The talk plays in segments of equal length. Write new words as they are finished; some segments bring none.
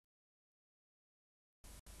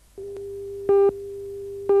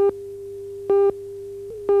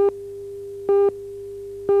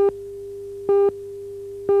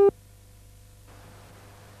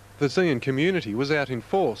The Zeehan community was out in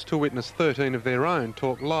force to witness 13 of their own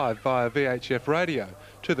talk live via VHF radio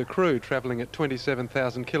to the crew travelling at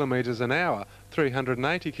 27,000 kilometres an hour,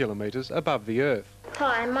 380 kilometres above the Earth.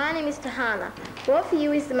 Hi, my name is Tahana. What for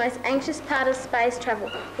you is the most anxious part of space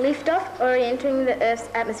travel? Liftoff or entering the Earth's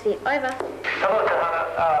atmosphere? Over. Hello,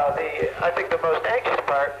 Tahana. I think the most anxious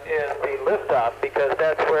part is the liftoff because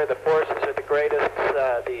that's where the forces are the greatest.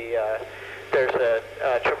 There's a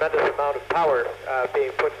tremendous amount of power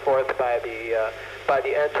being put forth by the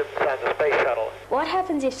engines and the space shuttle. What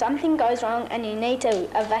happens if something goes wrong and you need to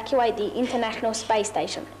evacuate the International Space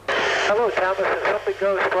Station? Hello, Thomas. If something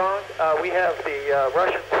goes wrong, we have the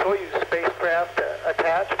Russian Soyuz spacecraft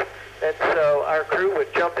attached, and so our crew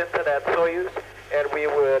would jump into that Soyuz and we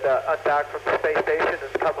would undock from the space station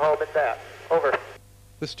and come home in that. Over.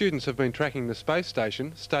 The students have been tracking the space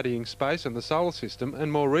station, studying space and the solar system,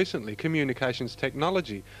 and more recently communications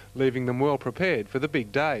technology, leaving them well prepared for the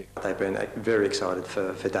big day. They've been very excited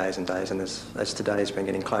for days and days, and as today's been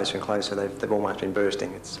getting closer and closer, they've almost been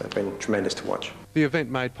bursting. It's been tremendous to watch. The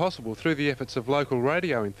event made possible through the efforts of local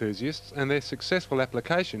radio enthusiasts and their successful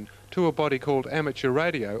application to a body called Amateur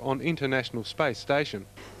Radio on International Space Station.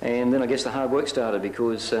 And then I guess the hard work started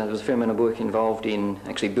because there was a fair amount of work involved in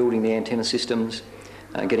actually building the antenna systems,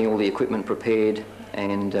 getting all the equipment prepared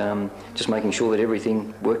and just making sure that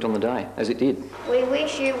everything worked on the day, as it did. We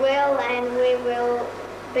wish you well and we will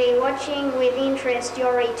be watching with interest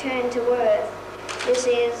your return to Earth. This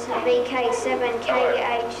is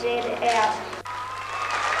VK7KHZ out.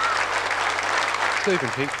 Stephen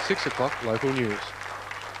Pink, 6 o'clock, local news.